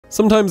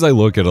Sometimes I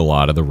look at a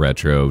lot of the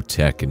retro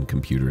tech and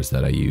computers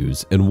that I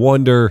use and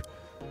wonder,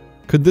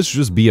 could this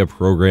just be a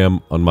program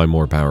on my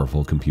more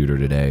powerful computer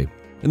today?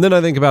 And then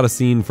I think about a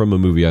scene from a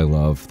movie I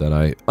love that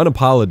I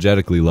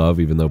unapologetically love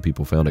even though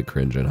people found it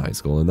cringe in high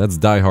school, and that's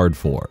Die Hard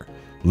 4,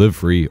 Live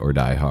Free or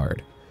Die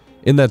Hard.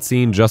 In that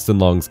scene, Justin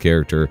Long's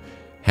character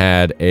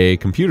had a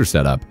computer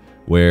setup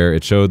where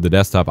it showed the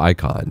desktop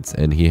icons,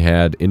 and he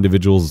had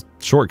individual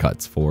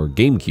shortcuts for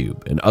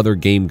GameCube and other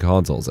game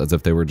consoles as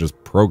if they were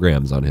just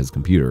programs on his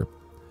computer.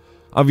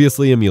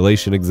 Obviously,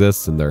 emulation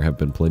exists, and there have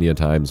been plenty of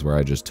times where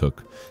I just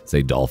took,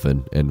 say,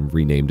 Dolphin and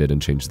renamed it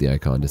and changed the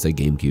icon to, say,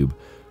 GameCube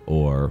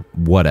or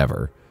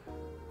whatever.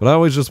 But I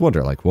always just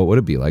wonder, like, what would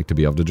it be like to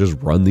be able to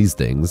just run these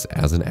things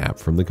as an app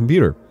from the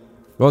computer?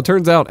 Well, it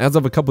turns out, as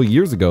of a couple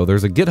years ago,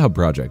 there's a GitHub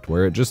project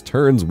where it just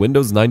turns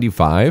Windows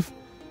 95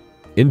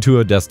 into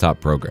a desktop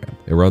program.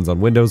 It runs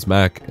on Windows,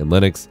 Mac, and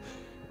Linux.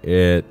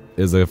 It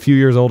is a few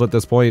years old at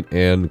this point,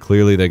 and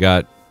clearly they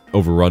got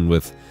overrun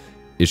with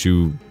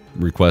issue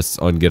requests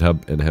on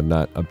GitHub and have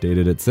not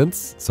updated it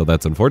since, so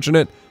that's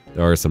unfortunate.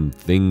 There are some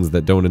things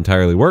that don't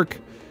entirely work,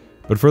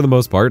 but for the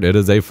most part, it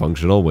is a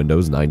functional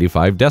Windows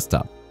 95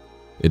 desktop.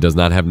 It does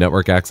not have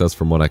network access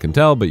from what I can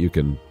tell, but you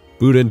can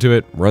boot into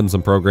it, run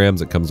some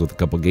programs. It comes with a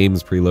couple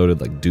games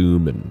preloaded like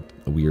Doom and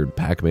a weird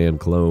Pac-Man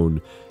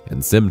clone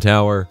and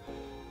SimTower.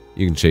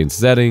 You can change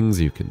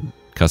settings, you can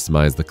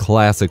customize the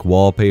classic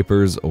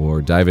wallpapers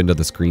or dive into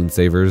the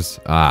screensavers.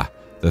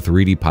 The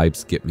 3D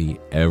pipes get me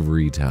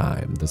every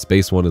time. The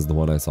space one is the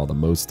one I saw the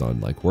most on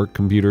like work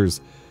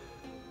computers.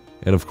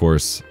 And of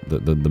course,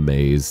 the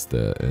maze,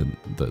 the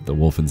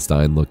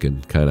Wolfenstein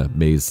looking kind of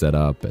maze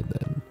setup, and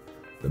then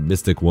the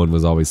Mystic one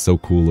was always so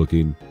cool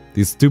looking.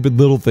 These stupid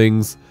little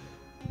things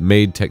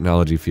made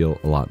technology feel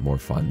a lot more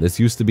fun.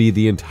 This used to be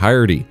the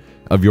entirety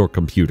of your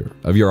computer,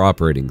 of your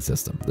operating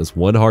system. This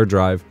one hard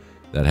drive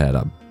that had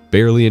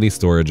barely any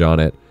storage on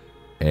it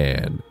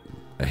and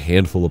a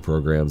handful of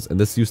programs, and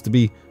this used to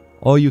be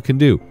all you can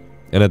do.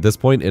 And at this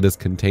point, it is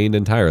contained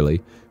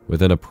entirely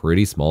within a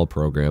pretty small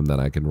program that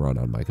I can run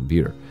on my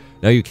computer.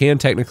 Now, you can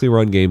technically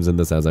run games in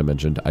this, as I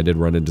mentioned. I did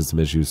run into some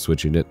issues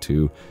switching it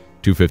to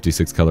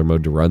 256 color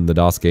mode to run the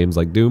DOS games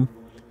like Doom.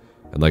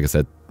 And like I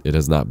said, it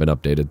has not been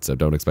updated, so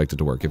don't expect it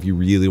to work. If you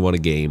really want a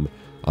game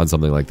on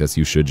something like this,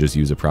 you should just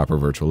use a proper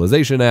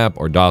virtualization app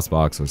or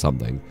DOSBox or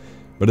something.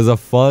 But it's a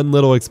fun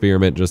little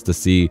experiment just to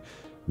see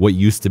what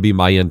used to be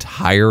my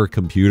entire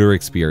computer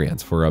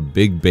experience for a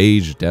big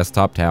beige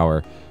desktop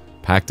tower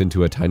packed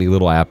into a tiny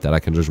little app that I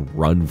can just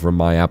run from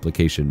my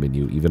application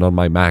menu, even on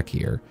my Mac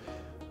here.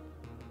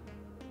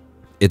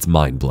 It's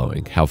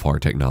mind-blowing how far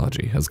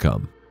technology has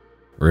come.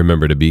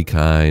 Remember to be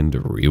kind,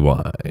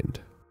 rewind.